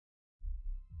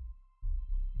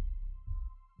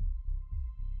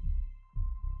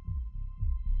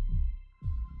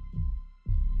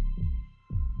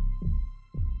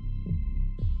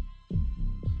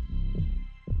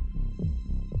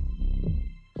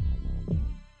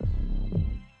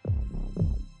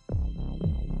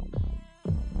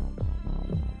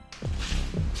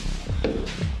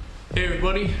Hey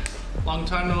everybody, long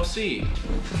time no see.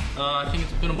 I think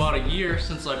it's been about a year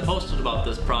since I posted about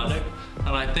this project, and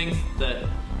I think that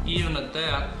even at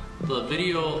that, the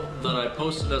video that I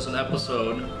posted as an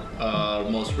episode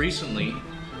most recently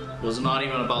was not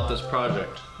even about this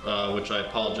project, which I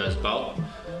apologize about.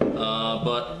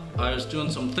 But I was doing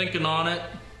some thinking on it,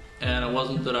 and it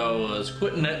wasn't that I was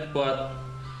quitting it, but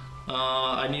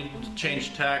I needed to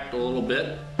change tact a little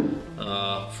bit.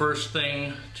 First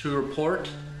thing to report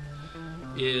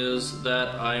is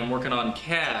that I am working on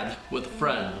CAD with a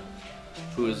friend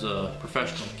who is a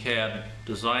professional CAD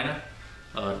designer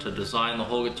to design the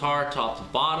whole guitar top to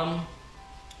bottom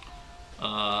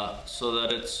so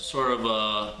that it's sort of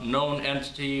a known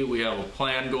entity. We have a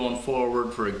plan going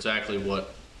forward for exactly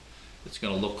what it's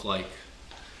going to look like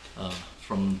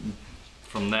from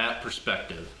that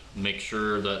perspective. Make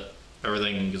sure that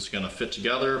everything is going to fit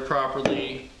together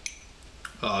properly.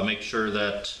 Make sure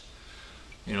that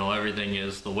everything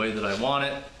is the way that I want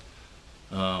it,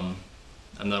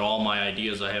 and that all my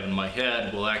ideas I have in my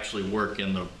head will actually work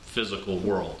in the physical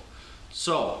world.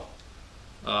 So,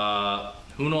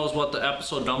 who knows what the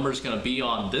episode number is going to be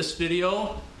on this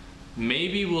video?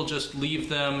 Maybe we'll just leave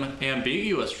them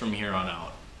ambiguous from here on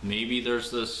out. Maybe there's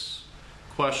this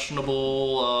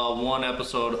questionable one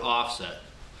episode offset.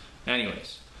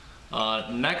 Anyways,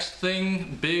 next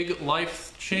thing, big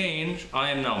life change.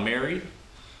 I am now married.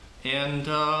 And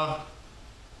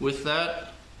with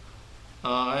that,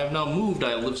 I have now moved.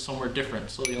 I live somewhere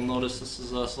different. So you'll notice this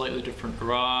is a slightly different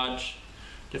garage,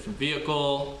 different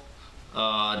vehicle,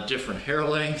 different hair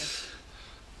length,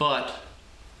 but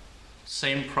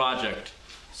same project.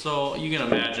 So you can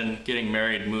imagine getting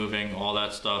married, moving, all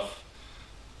that stuff.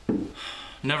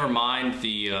 Never mind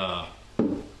the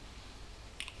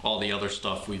all the other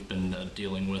stuff we've been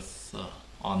dealing with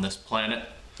on this planet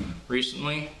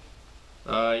recently.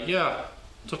 Yeah,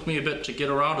 it took me a bit to get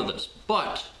around to this,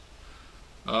 but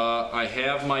I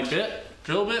have my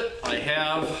drill bit, I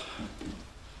have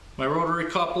my rotary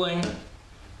coupling,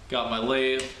 got my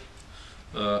lathe,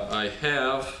 I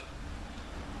have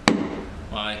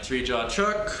my 3-jaw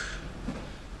chuck,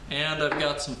 and I've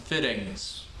got some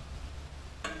fittings.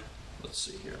 Let's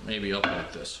see here, maybe up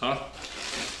like this, huh?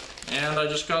 And I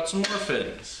just got some more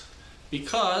fittings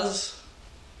because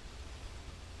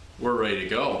we're ready to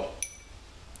go.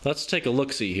 Let's take a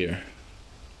look-see here.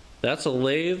 That's a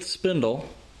lathe spindle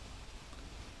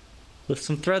with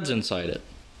some threads inside it.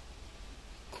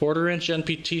 1/4-inch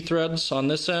NPT threads on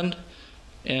this end,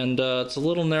 and it's a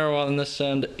little narrow on this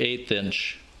end, 1/8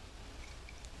 inch.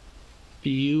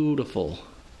 Beautiful.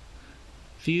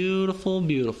 Beautiful,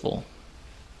 beautiful.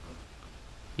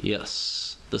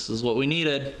 Yes, this is what we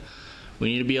needed.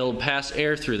 We need to be able to pass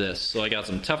air through this. So I got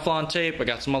some Teflon tape, I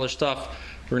got some other stuff.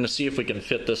 We're gonna see if we can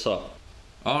fit this up.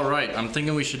 Alright, I'm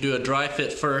thinking we should do a dry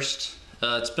fit first.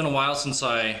 It's been a while since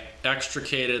I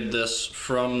extricated this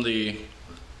from the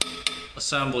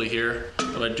assembly here,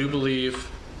 but I do believe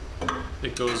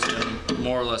it goes in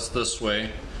more or less this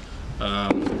way.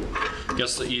 I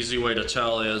guess the easy way to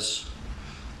tell is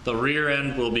the rear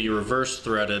end will be reverse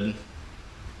threaded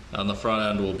and the front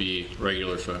end will be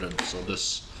regular threaded. So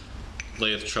this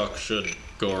lathe chuck should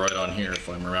go right on here if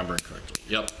I'm remembering correctly.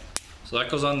 Yep. So that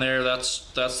goes on there,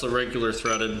 that's the regular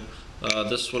threaded.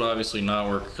 This would obviously not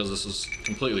work because this is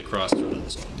completely cross-threaded,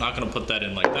 so I'm not going to put that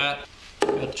in like that.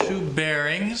 Got 2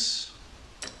 bearings.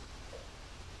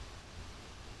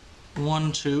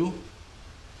 1, 2.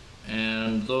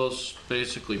 And those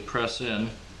basically press in.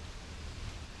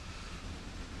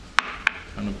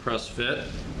 Kind of press fit.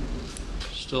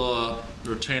 Still a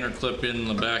retainer clip in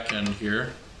the back end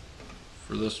here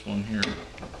for this one here.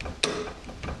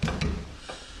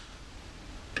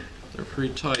 They're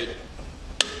pretty tight.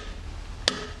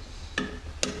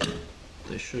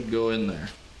 They should go in there.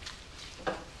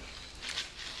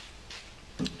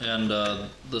 And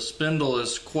the spindle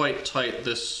is quite tight.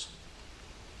 This,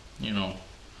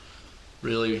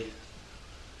 really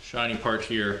shiny part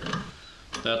here,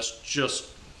 that's just,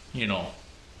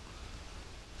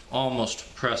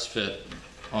 almost press fit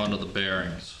onto the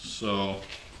bearings. So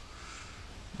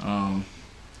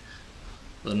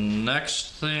the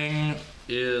next thing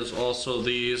is also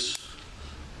these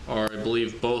are, I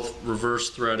believe, both reverse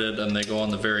threaded, and they go on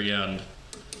the very end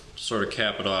to sort of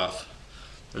cap it off.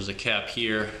 There's a cap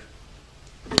here,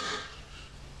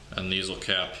 and these will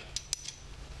cap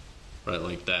right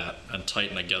like that and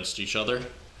tighten against each other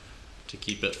to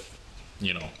keep it,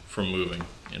 from moving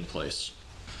in place.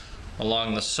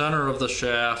 Along the center of the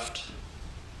shaft,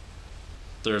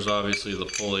 there's obviously the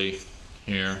pulley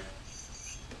here,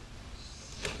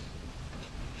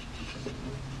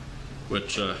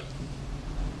 which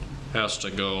has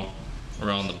to go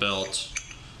around the belt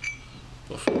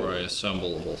before I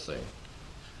assemble the whole thing.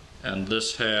 And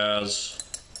this has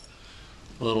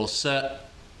little set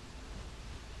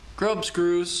grub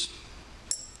screws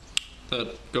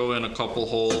that go in a couple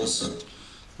holes,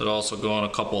 that also go in a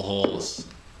couple holes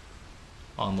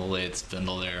on the lathe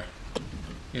spindle there.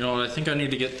 You know what, I think I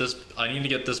need to get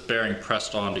this bearing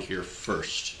pressed onto here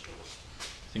first.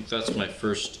 I think that's my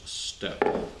first step.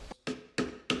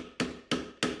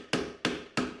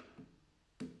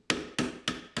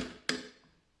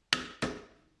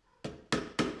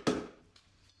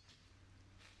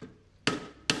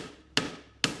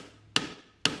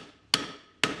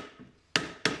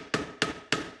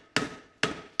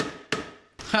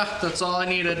 Ha, that's all I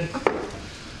needed.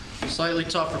 Slightly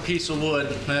tougher piece of wood,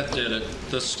 that did it.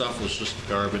 This stuff was just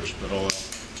garbage, but oh well.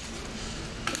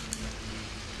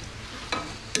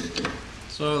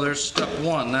 So there's step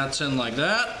one, that's in like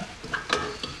that.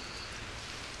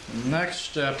 The next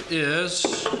step is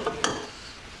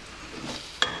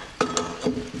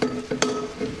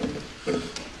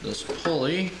this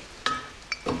pulley.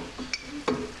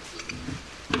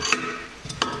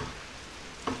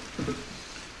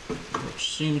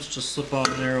 Which seems to slip on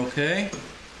there okay.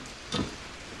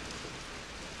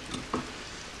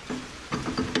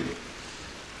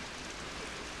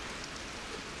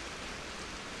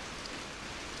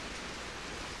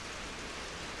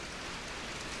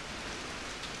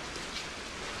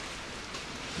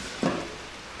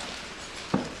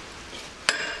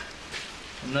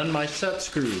 And then my set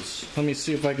screws. Let me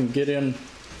see if I can get in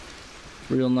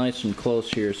real nice and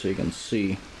close here so you can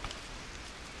see.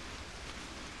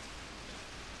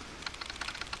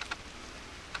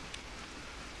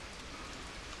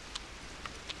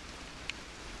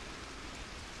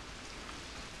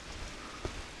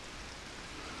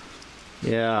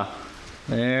 Yeah,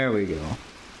 there we go.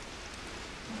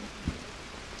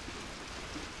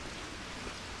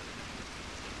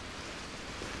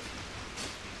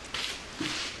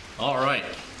 All right,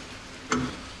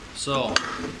 so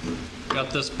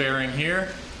got this bearing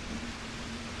here,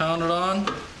 pounded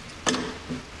on,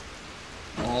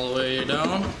 all the way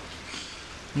down.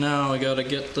 Now we gotta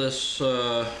get this,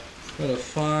 gotta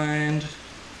find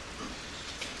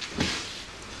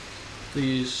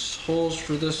these holes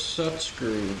for this set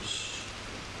screws.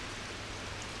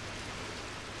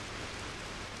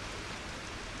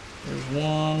 There's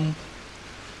one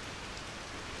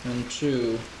and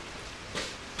two.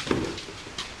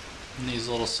 And these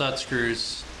little set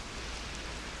screws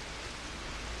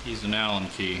use an Allen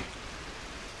key.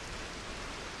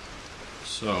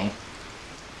 So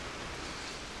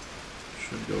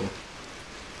should go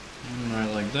in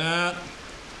right like that.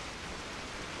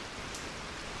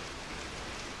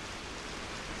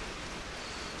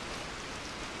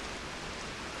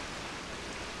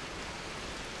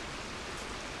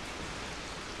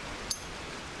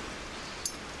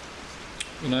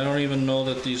 And I don't even know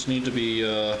that these need to be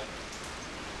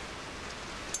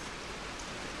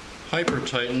hyper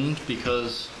tightened,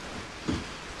 because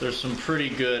there's some pretty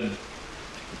good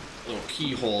little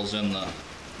keyholes in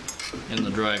the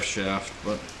drive shaft,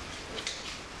 but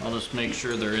I'll just make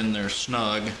sure they're in there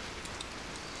snug.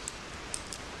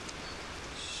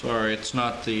 Sorry, it's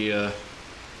not the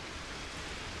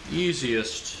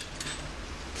easiest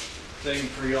thing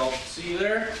for y'all to see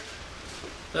there.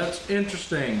 That's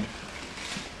interesting.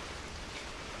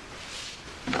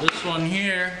 This one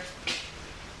here,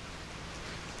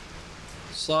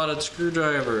 slotted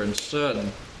screwdriver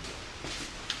instead.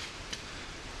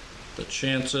 The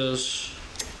chances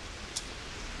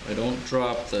I don't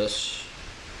drop this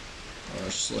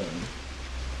are slim.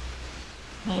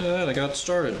 Look at that, I got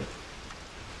started.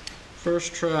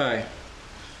 First try.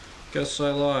 Guess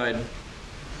I lied.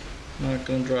 Not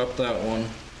gonna drop that one.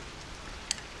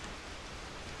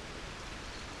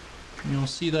 You don't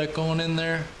see that going in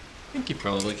there? I think you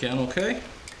probably can, okay?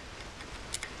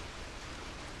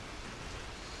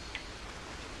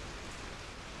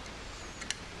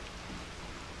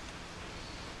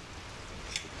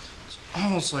 It's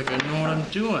almost like I know what I'm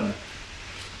doing.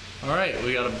 Alright,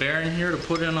 we got a bearing here to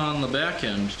put in on the back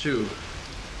end too.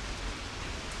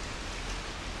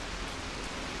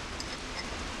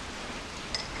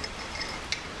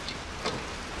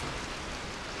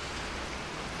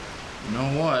 You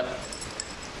know what?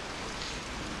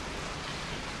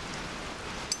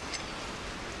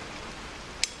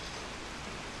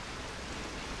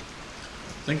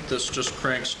 I think this just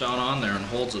cranks down on there and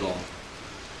holds it all.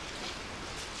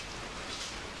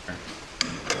 I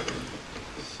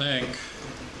think.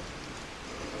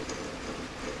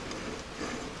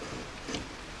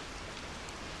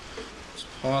 It's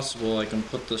possible I can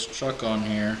put this chuck on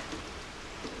here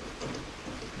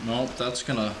Nope, that's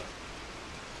gonna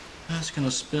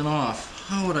spin off.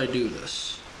 How would I do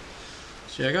this?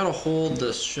 See, I gotta hold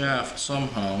this shaft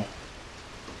somehow.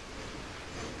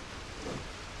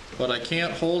 But I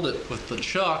can't hold it with the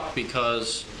chuck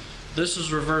because this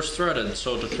is reverse threaded.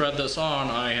 So to thread this on,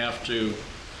 I have to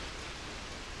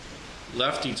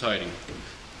lefty tighty,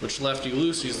 which lefty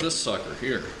loosey's this sucker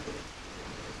here.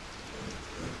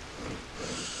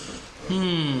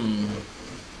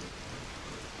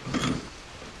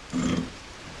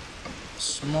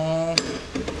 Small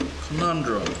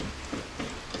conundrum.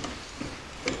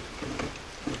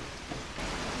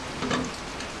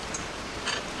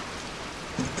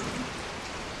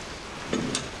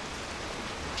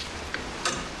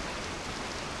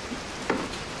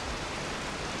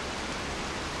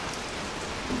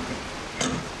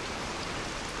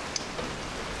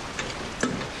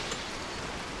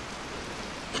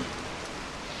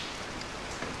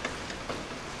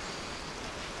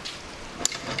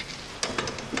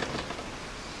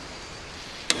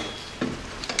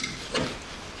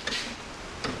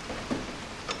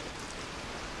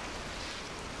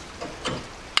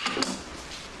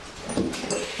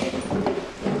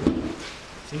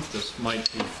 I think this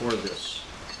might be for this.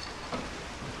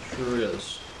 Sure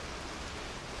is.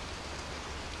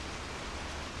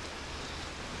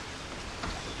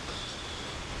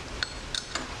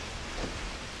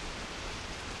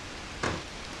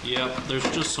 Yep, there's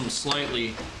just some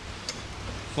slightly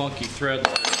funky threads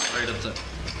right at the...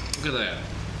 Look at that.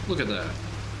 Look at that.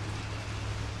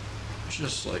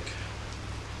 Just like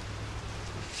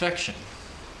perfection.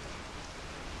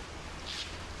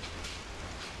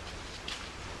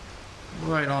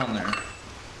 Right on there. I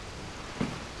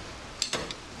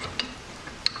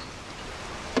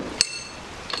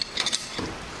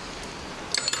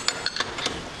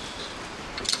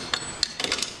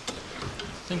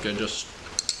think I just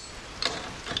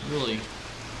really,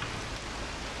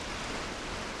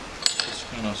 it's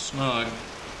kind of snug.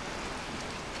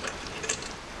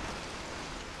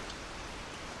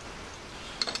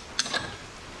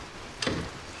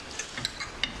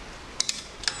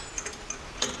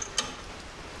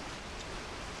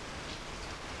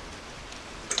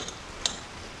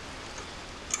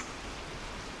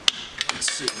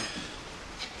 Let's see.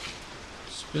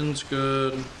 Spins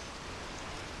good.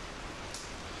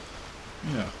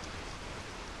 Yeah.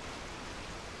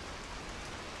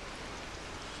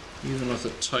 Even with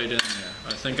it tight in there.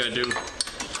 I think I do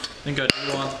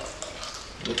want,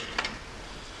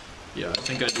 yeah, I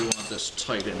think I do want this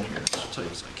tight in here, as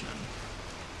tight as I can.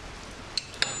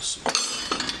 Let's see.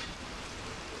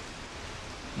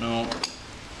 No.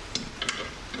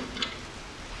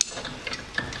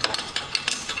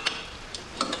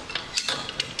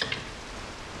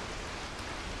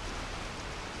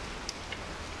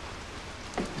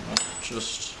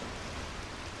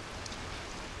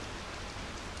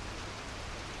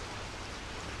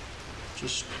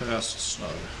 Just past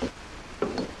snug.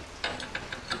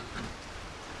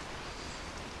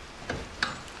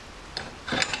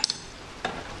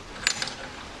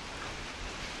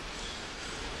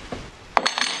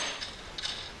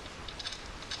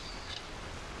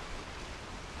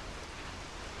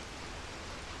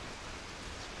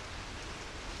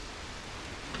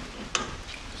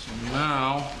 So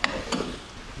now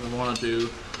what I want to do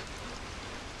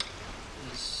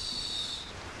is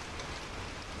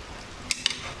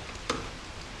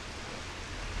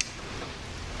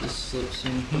this slips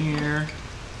in here,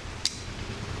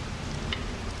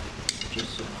 which is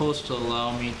supposed to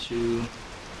allow me to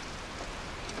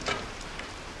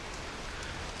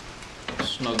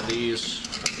snug these.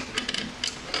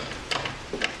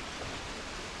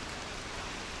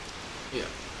 Yeah,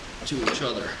 to each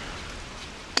other.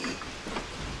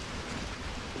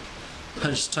 I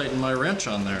just tightened my wrench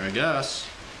on there, I guess.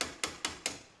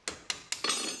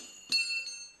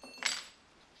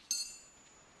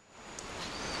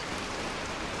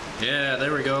 Yeah,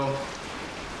 there we go.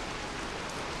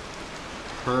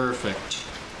 Perfect.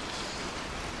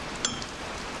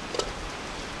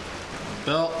 My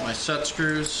belt, my set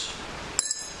screws,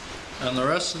 and the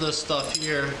rest of this stuff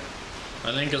here,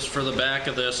 I think is for the back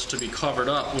of this to be covered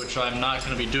up, which I'm not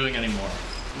going to be doing anymore.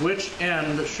 Which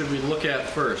end should we look at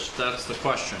first? That's the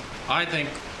question. I think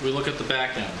we look at the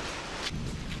back end.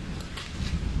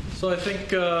 So I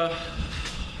think I'm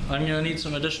going to need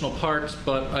some additional parts,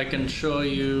 but I can show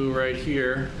you right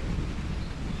here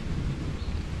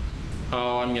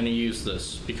how I'm going to use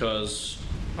this, because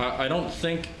I don't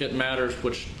think it matters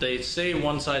which, they say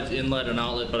one side's inlet and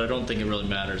outlet, but I don't think it really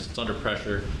matters. It's under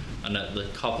pressure and that the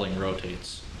coupling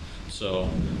rotates. So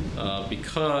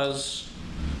because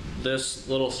this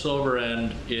little silver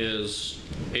end is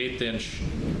 1/8 inch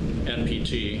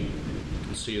NPT. You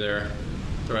can see there,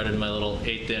 threaded my little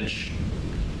 1/8 inch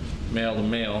male to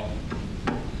male.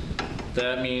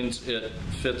 That means it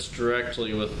fits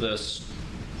directly with this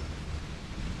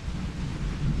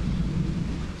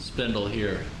spindle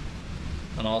here.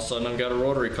 And all of a sudden I've got a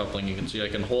rotary coupling. You can see I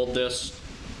can hold this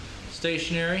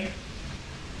stationary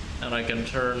and I can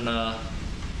turn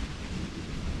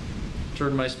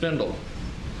my spindle.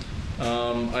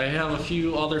 I have a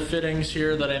few other fittings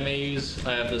here that I may use.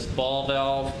 I have this ball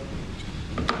valve.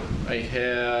 I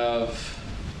have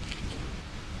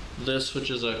this, which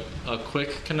is a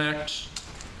quick connect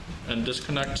and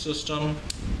disconnect system,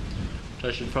 which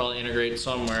I should probably integrate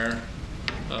somewhere,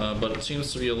 but it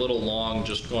seems to be a little long.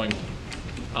 Just going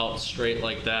out straight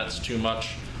like that's too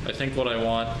much. I think what I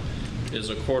want is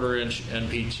a 1/4 inch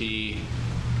NPT,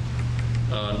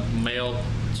 male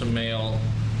to male,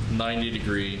 90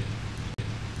 degree,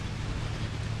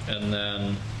 and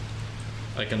then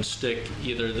I can stick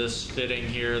either this fitting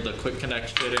here, the quick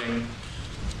connect fitting,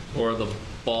 or the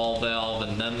ball valve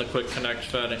and then the quick connect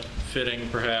fitting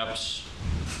perhaps,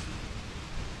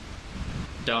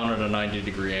 down at a 90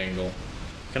 degree angle.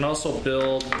 I can also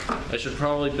build, I should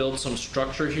probably build some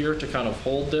structure here to kind of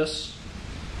hold this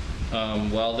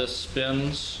while this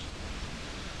spins.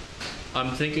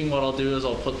 I'm thinking what I'll do is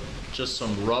I'll put just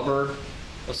some rubber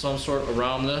of some sort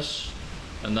around this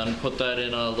and then put that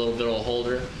in a little bit of a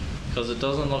holder, because it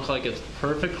doesn't look like it's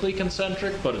perfectly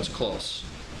concentric, but it's close.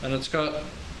 And it's got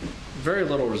very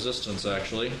little resistance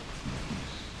actually.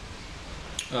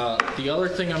 The other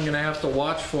thing I'm going to have to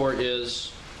watch for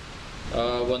is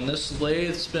when this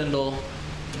lathe spindle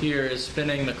here is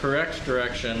spinning the correct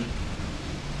direction,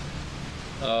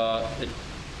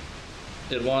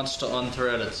 it wants to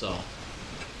unthread itself.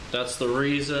 That's the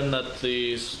reason that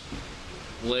these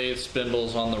lathe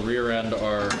spindles on the rear end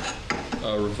are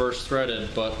reverse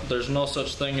threaded, but there's no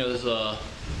such thing as a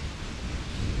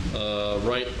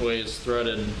right ways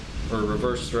threaded or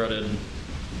reverse threaded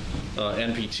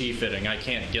NPT fitting. I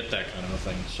can't get that kind of a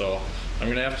thing, so I'm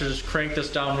gonna have to just crank this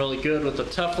down really good with the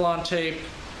Teflon tape,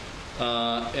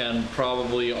 and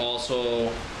probably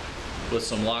also with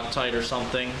some Loctite or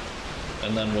something,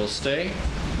 and then we'll stay.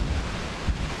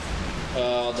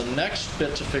 The next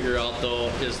bit to figure out though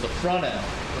is the front end,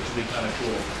 which would be kind of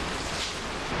cool.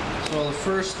 So the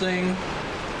first thing,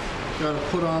 got to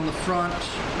put on the front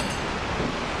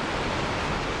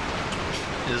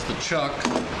is the chuck.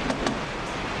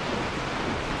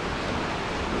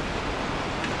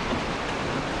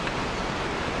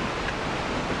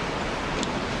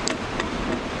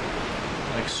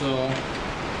 Like so.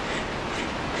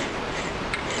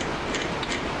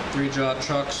 3-jaw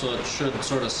chuck, so it should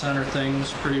sort of center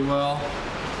things pretty well.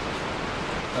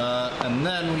 And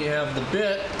then we have the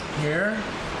bit here,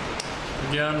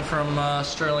 again from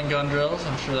Sterling Gun Drills.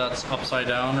 I'm sure that's upside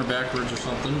down or backwards or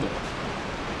something, but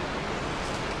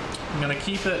I'm going to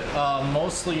keep it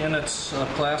mostly in its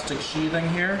plastic sheathing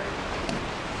here.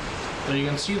 But you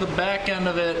can see the back end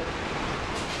of it,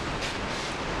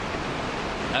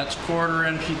 that's 1/4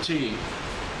 NPT.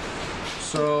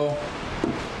 So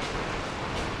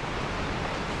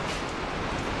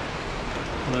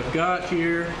what I've got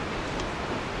here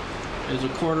is a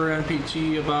 1/4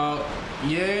 NPT about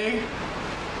yay.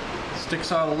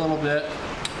 Sticks out a little bit.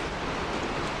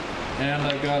 And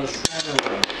I've got a shorter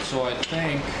one. So I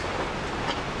think,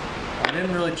 I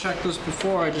didn't really check this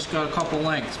before, I just got a couple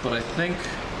lengths, but I think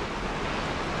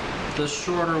this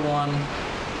shorter one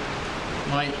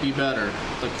might be better.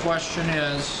 The question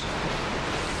is,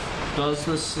 does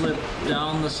this slip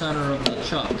down the center of the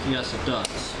chuck? Yes, it does.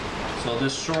 So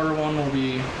this shorter one will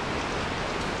be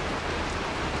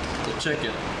the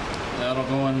ticket. That'll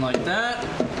go in like that.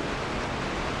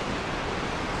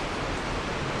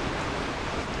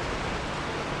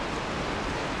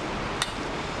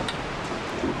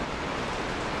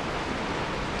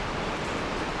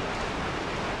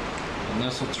 And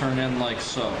this will turn in like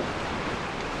so.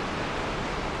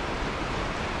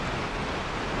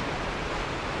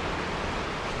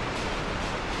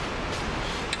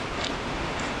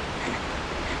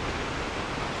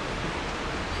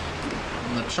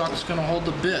 The chuck's going to hold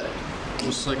the bit,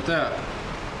 just like that.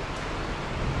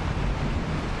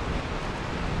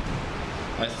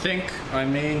 I think I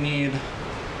may need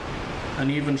an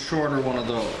even shorter one of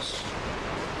those.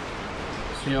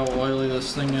 See how oily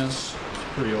this thing is? It's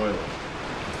pretty oily.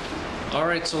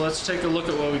 Alright, so let's take a look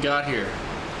at what we got here.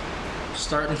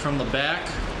 Starting from the back,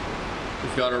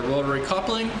 we've got our rotary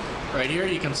coupling. Right here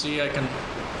you can see I can,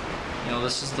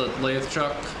 this is the lathe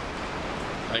chuck.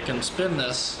 I can spin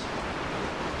this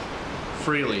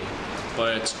freely.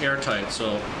 but it's airtight,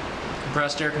 so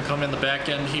compressed air can come in the back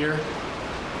end here,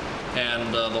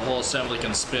 and the whole assembly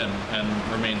can spin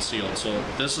and remain sealed. So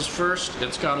this is first.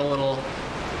 It's got a little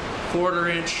 1/4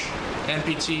 inch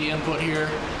NPT input here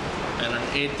and an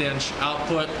 1/8 inch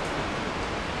output.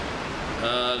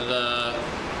 The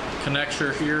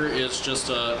connector here is just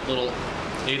a little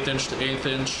 1/8 inch to 1/8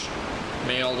 inch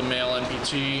male to male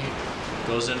NPT.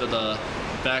 Goes into the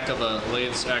back of the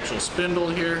lathe's actual spindle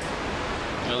here.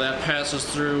 Now that passes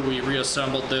through. We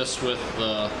reassembled this with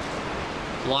the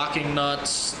locking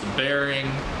nuts, the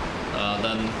bearing,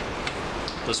 then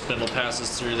the spindle passes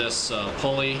through this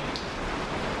pulley,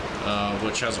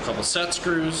 which has a couple set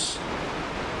screws,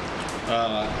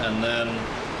 and then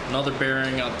another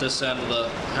bearing at this end of the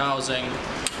housing.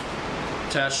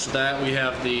 Attached to that we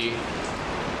have the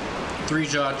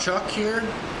 3-jaw chuck here,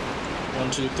 1,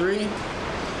 2, 3,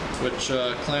 which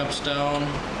clamps down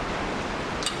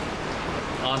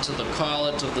onto the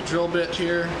collet of the drill bit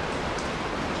here,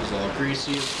 which is all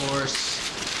greasy, of course.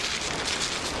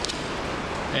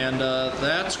 And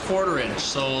that's 1/4 inch.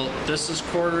 So this is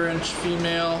 1/4 inch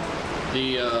female.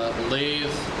 The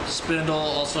lathe spindle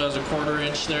also has a 1/4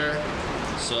 inch there.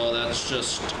 So that's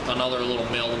just another little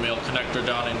male-to-male connector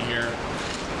down in here.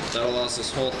 That allows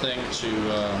this whole thing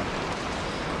to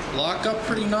lock up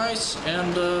pretty nice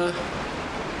and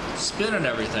spin and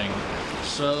everything.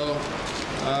 So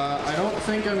I don't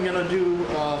think I'm gonna do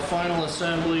final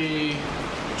assembly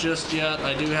just yet.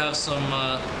 I do have some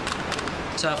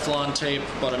Teflon tape,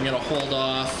 but I'm gonna hold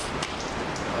off.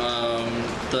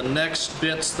 The next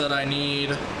bits that I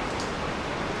need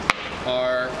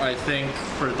are, I think,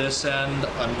 for this end,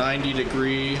 a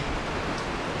 90-degree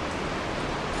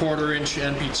 1/4 inch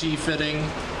NPT fitting,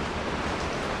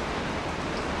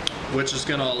 which is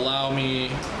gonna allow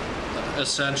me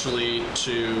essentially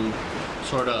to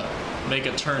sort of make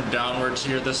a turn downwards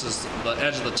here. This is the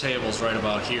edge of the table's right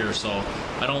about here, so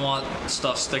I don't want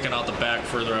stuff sticking out the back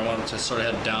further. I want it to sort of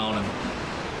head down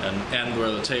and end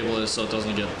where the table is so it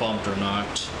doesn't get bumped or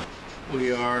knocked.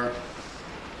 We are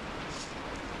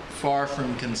far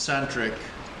from concentric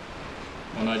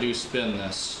when I do spin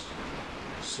this,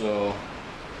 so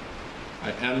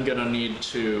I am gonna need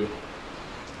to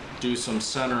do some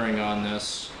centering on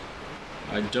this.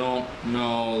 I don't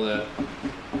know that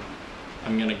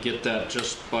I'm gonna get that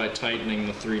just by tightening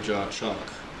the 3-jaw chuck.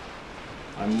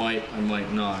 I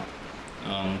might not.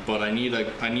 But I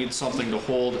need something to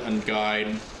hold and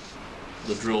guide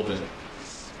the drill bit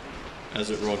as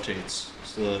it rotates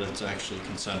so that it's actually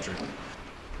concentric.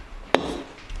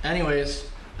 Anyways,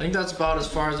 I think that's about as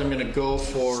far as I'm gonna go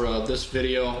for this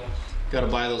video. Gotta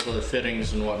buy those other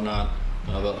fittings and whatnot.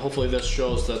 But hopefully this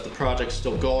shows that the project's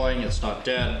still going, it's not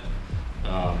dead.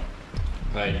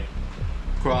 I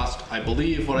crossed, I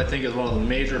believe, what I think is one of the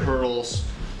major hurdles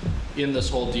in this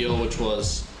whole deal, which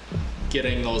was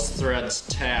getting those threads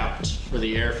tapped for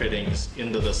the air fittings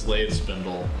into this lathe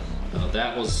spindle.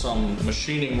 That was some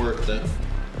machining work that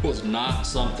was not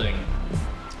something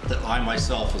that I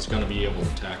myself was going to be able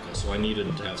to tackle, so I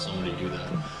needed to have somebody do that.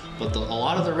 But a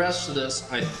lot of the rest of this,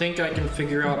 I think I can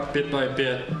figure out bit by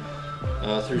bit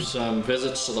through some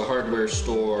visits to the hardware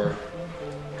store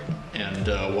and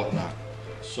whatnot.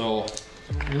 So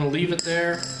I'm gonna leave it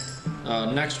there.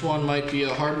 Next one might be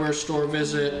a hardware store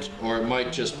visit, or it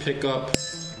might just pick up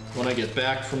when I get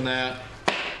back from that.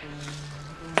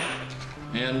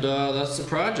 And that's the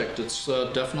project. It's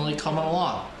definitely coming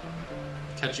along.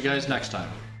 Catch you guys next time.